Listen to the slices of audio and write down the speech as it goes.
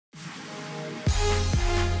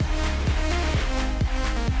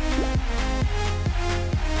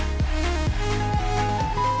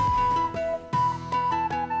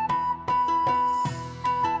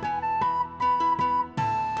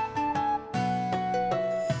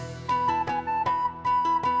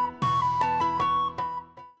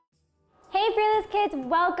kids,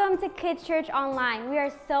 welcome to Kids Church Online. We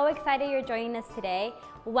are so excited you're joining us today.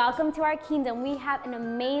 Welcome to our kingdom. We have an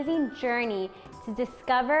amazing journey to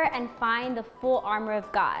discover and find the full armor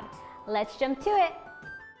of God. Let's jump to it.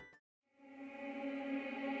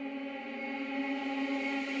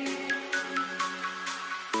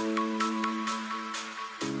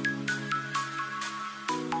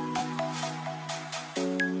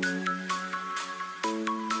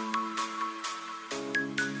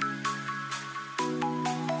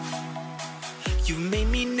 You made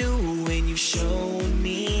me new and you showed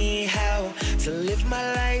me how to live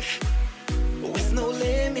my life with no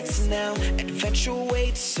limits now. Adventure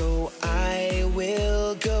waits, so I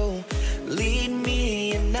will go. Lead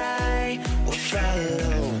me and I will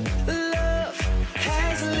follow. Love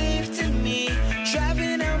has lifted me,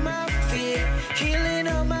 driving out my fear, healing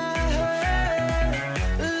all my hurt.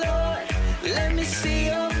 Lord, let me see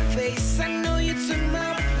your face. I know you took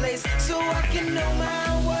my place, so I can know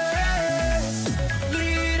my worth.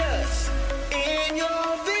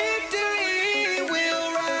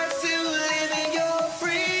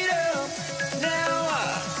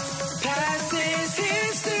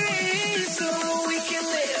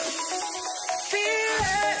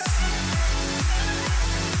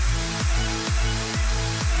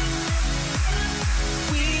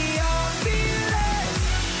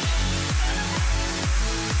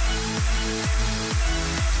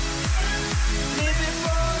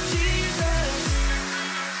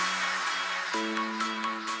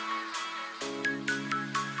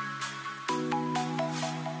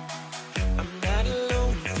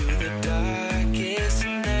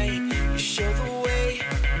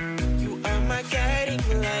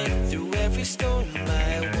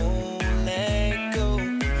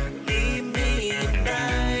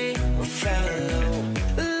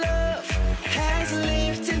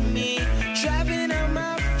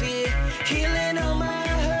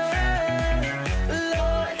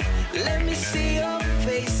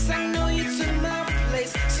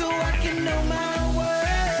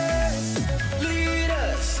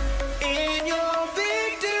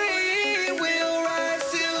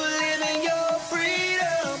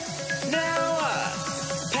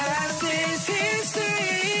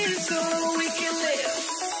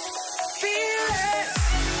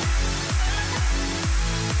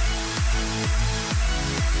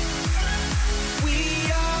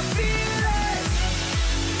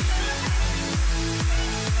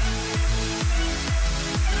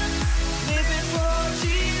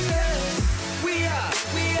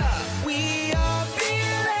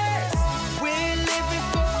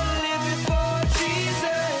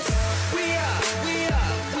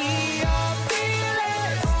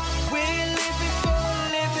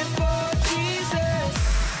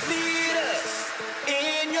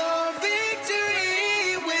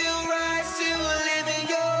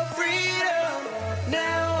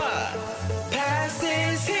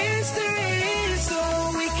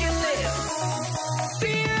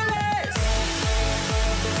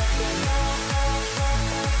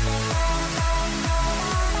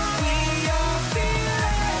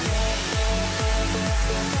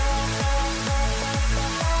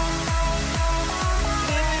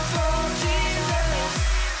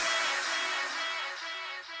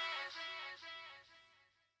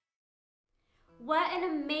 What an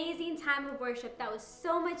amazing time of worship. That was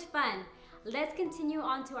so much fun. Let's continue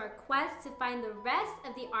on to our quest to find the rest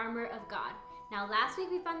of the armor of God. Now, last week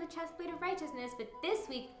we found the chestplate of righteousness, but this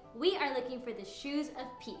week we are looking for the shoes of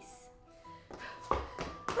peace.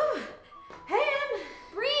 Hey, Em!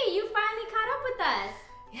 Bree, you finally caught up with us.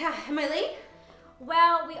 Yeah, am I late?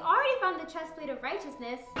 Well, we already found the chestplate of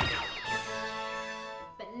righteousness,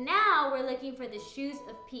 but now we're looking for the shoes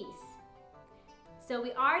of peace. So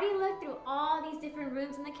we already looked through all these different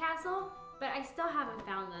rooms in the castle, but I still haven't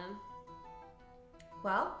found them.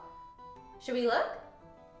 Well, should we look?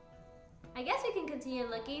 I guess we can continue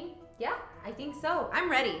looking. Yeah, I think so. I'm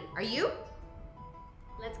ready. Are you?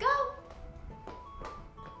 Let's go.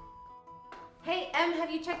 Hey, Em, have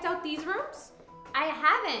you checked out these rooms? I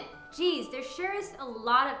haven't. Geez, there sure is a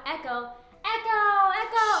lot of echo. Echo,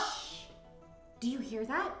 echo! Shh. Do you hear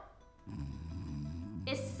that?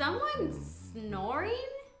 Is someone snoring?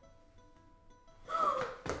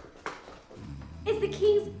 It's the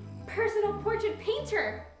king's personal portrait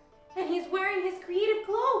painter. And he's wearing his creative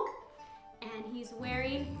cloak. And he's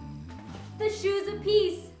wearing the shoes of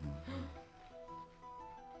peace.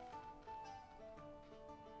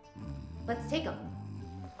 Let's take them.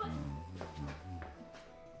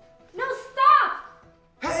 No, stop!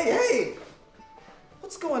 Hey!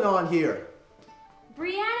 What's going on here?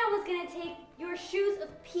 Brianna was gonna take your shoes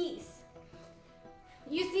of peace.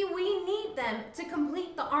 You see, we need them to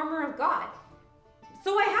complete the armor of God.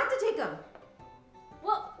 So I had to take them.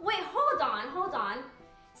 Well, wait, hold on.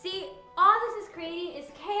 See, all this is creating is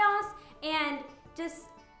chaos and just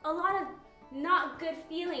a lot of not good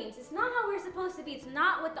feelings. It's not how we're supposed to be. It's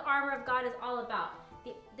not what the armor of God is all about.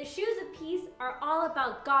 The shoes of peace are all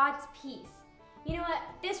about God's peace. You know what?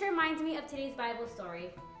 This reminds me of today's Bible story.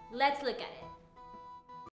 Let's look at it.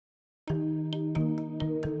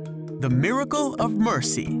 The Miracle of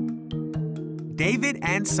Mercy. David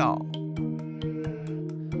and Saul.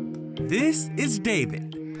 This is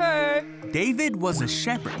David. Hey! David was a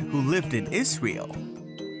shepherd who lived in Israel.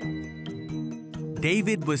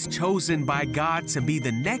 David was chosen by God to be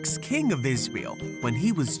the next king of Israel when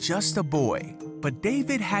he was just a boy. But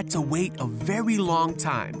David had to wait a very long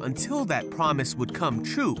time until that promise would come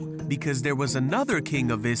true because there was another king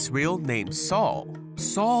of Israel named Saul.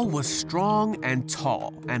 Saul was strong and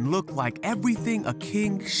tall and looked like everything a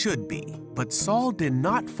king should be. But Saul did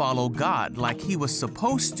not follow God like he was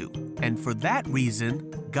supposed to, and for that reason,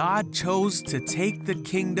 God chose to take the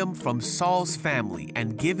kingdom from Saul's family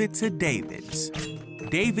and give it to David's.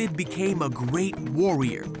 David became a great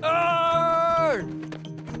warrior.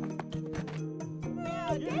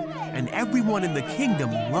 And everyone in the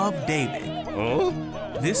kingdom loved David. Huh?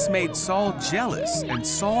 This made Saul jealous, and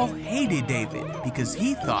Saul hated David because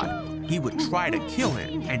he thought he would try to kill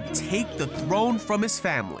him and take the throne from his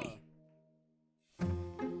family.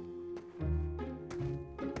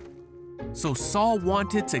 So Saul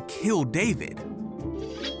wanted to kill David.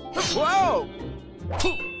 Whoa!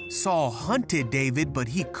 Saul hunted David, but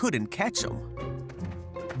he couldn't catch him.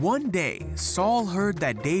 One day, Saul heard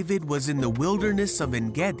that David was in the wilderness of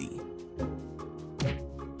En-Gedi.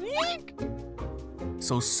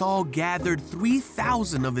 So Saul gathered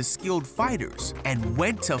 3,000 of his skilled fighters and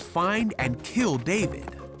went to find and kill David.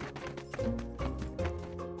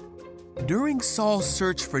 During Saul's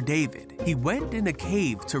search for David, he went in a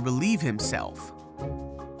cave to relieve himself.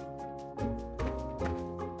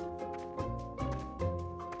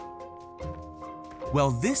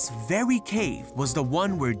 Well, this very cave was the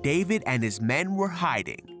one where David and his men were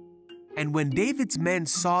hiding. And when David's men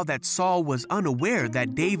saw that Saul was unaware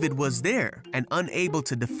that David was there and unable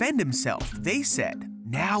to defend himself, they said,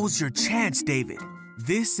 "Now's your chance, David.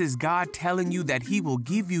 This is God telling you that he will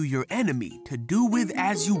give you your enemy to do with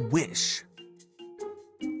as you wish."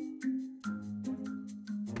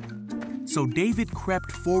 So David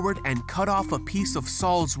crept forward and cut off a piece of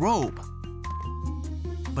Saul's robe.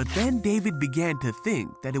 But then David began to think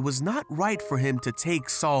that it was not right for him to take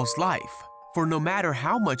Saul's life. For no matter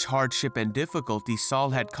how much hardship and difficulty Saul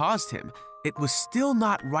had caused him, it was still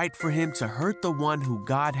not right for him to hurt the one who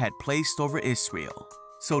God had placed over Israel.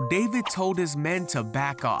 So David told his men to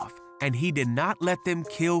back off, and he did not let them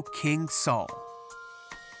kill King Saul.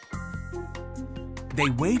 They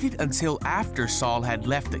waited until after Saul had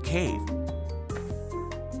left the cave.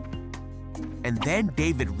 And then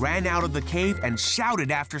David ran out of the cave and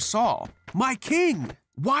shouted after Saul, "My king!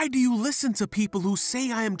 Why do you listen to people who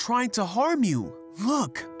say I am trying to harm you?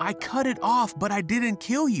 Look, I cut it off, but I didn't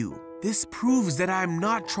kill you. This proves that I am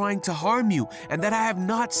not trying to harm you and that I have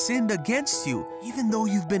not sinned against you, even though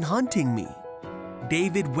you've been hunting me."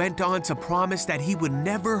 David went on to promise that he would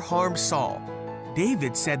never harm Saul.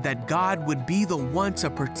 David said that God would be the one to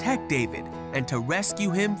protect David and to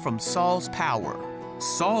rescue him from Saul's power.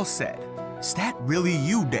 Saul said, "Is that really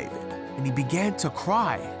you, David?" And he began to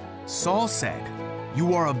cry. Saul said,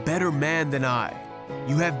 "You are a better man than I.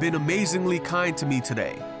 You have been amazingly kind to me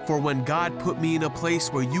today, for when God put me in a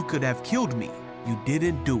place where you could have killed me, you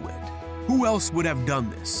didn't do it. Who else would have done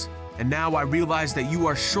this? And now I realize that you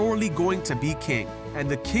are surely going to be king, and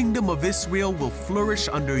the kingdom of Israel will flourish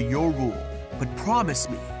under your rule. But promise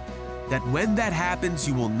me that when that happens,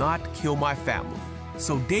 you will not kill my family."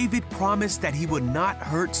 So David promised that he would not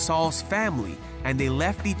hurt Saul's family, and they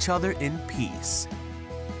left each other in peace.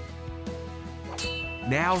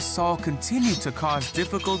 Now Saul continued to cause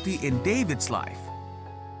difficulty in David's life.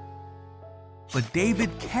 But David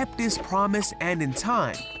kept his promise, and in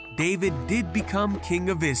time, David did become king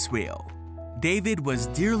of Israel. David was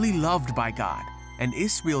dearly loved by God, and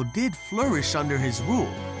Israel did flourish under his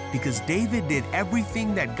rule because David did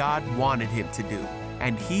everything that God wanted him to do,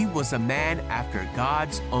 and he was a man after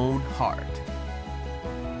God's own heart.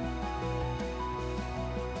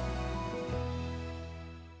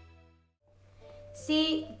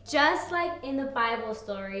 See, just like in the Bible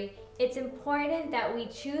story, it's important that we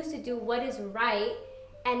choose to do what is right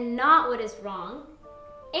and not what is wrong,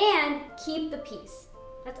 and keep the peace.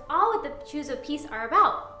 That's all what the shoes of peace are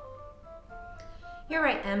about. You're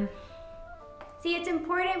right, Em. See, it's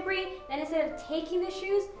important, Bri, that instead of taking the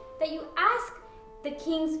shoes, that you ask the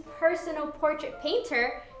king's personal portrait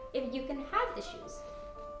painter if you can have the shoes.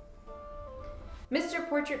 Mr.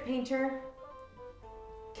 Portrait Painter,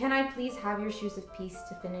 can I please have your shoes of peace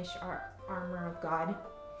to finish our armor of God?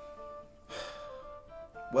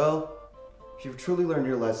 Well, if you've truly learned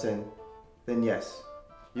your lesson, then yes,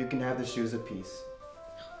 you can have the shoes of peace.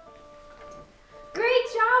 Great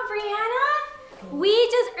job, Brianna! We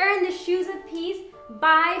just earned the shoes of peace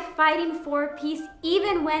by fighting for peace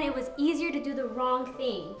even when it was easier to do the wrong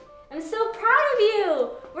thing. I'm so proud of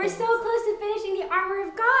you! We're so close to finishing the armor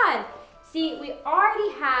of God. See, we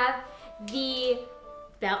already have the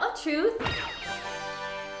belt of truth.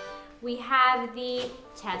 We have the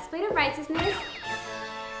chestplate of righteousness.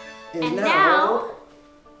 And now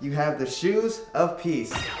you have the shoes of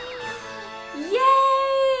peace.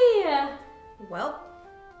 Yay! Well,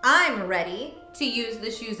 I'm ready to use the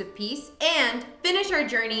shoes of peace and finish our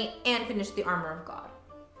journey and finish the armor of God.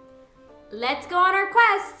 Let's go on our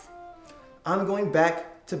quest. I'm going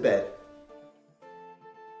back to bed.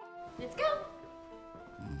 Let's go.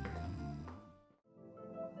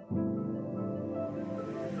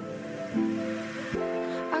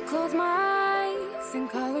 I close my eyes and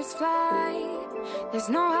colors fly. There's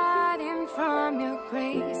no hiding from your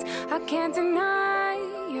grace. I can't deny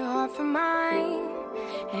your heart for mine,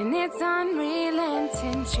 and it's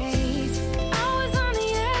unrelenting change. I was on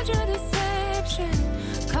the edge of deception,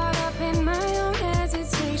 caught up in my own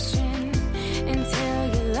hesitation, until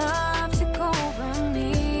your love took over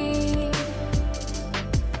me.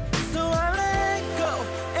 So I let go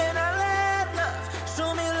and I let love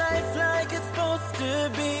show me life like it's supposed to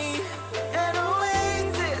be. An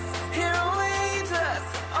oasis, here awaits us,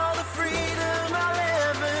 all the freedom I'll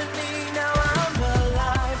ever need. Now I'm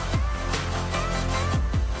alive.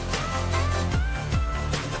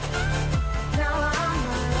 Now I'm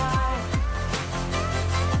alive.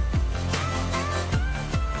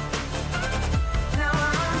 Now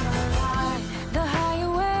I'm alive. The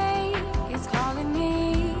higher way is calling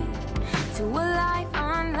me to a life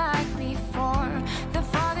unlike before. The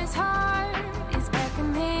Father's heart is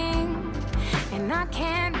beckoning, and I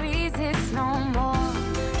can't resist no more.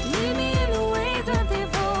 Lead me in the ways of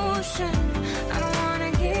devotion. I don't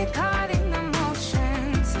wanna get caught in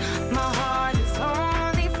emotions. My heart is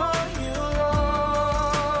only for you,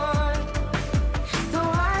 Lord. So I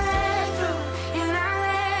let go and I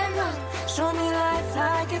let love show me life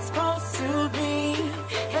like it's supposed to be.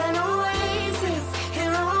 An oasis,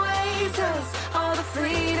 here awaits us, all the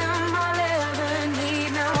freedom I'll ever need.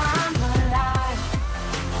 Now I'm alive.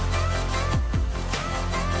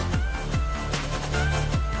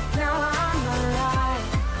 Now I'm alive.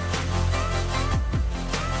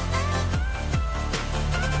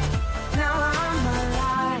 Now I'm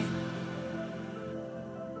alive.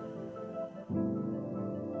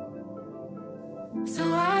 So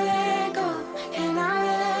I let go and I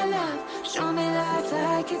let love show me life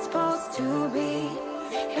like it's supposed to be.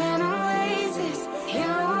 An oasis, here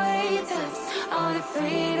awaits us, all the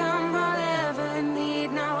freedom I'll ever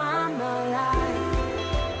need. Now I'm alive.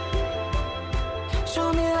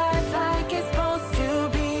 Show me life like it's supposed to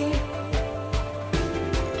be.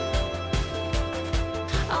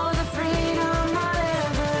 All the freedom I'll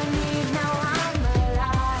ever need. Now I'm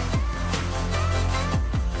alive.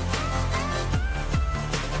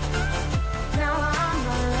 Now I'm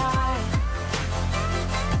alive.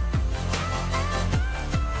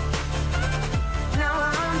 Now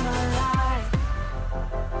I'm alive.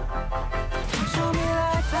 Show me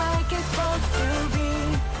life like it's supposed to be.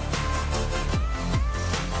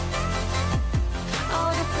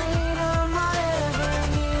 All the freedom I'll ever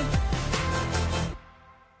need.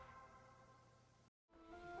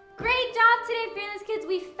 Great job today, fearless kids.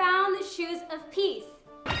 We found the shoes of peace.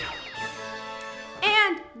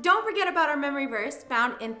 And don't forget about our memory verse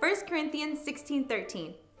found in 1 Corinthians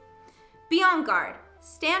 16:13. Be on guard,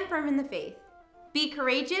 stand firm in the faith. Be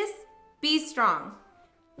courageous, be strong.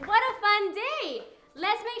 What a fun day.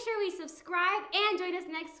 Let's make sure we subscribe and join us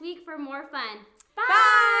next week for more fun. Bye.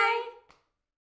 Bye.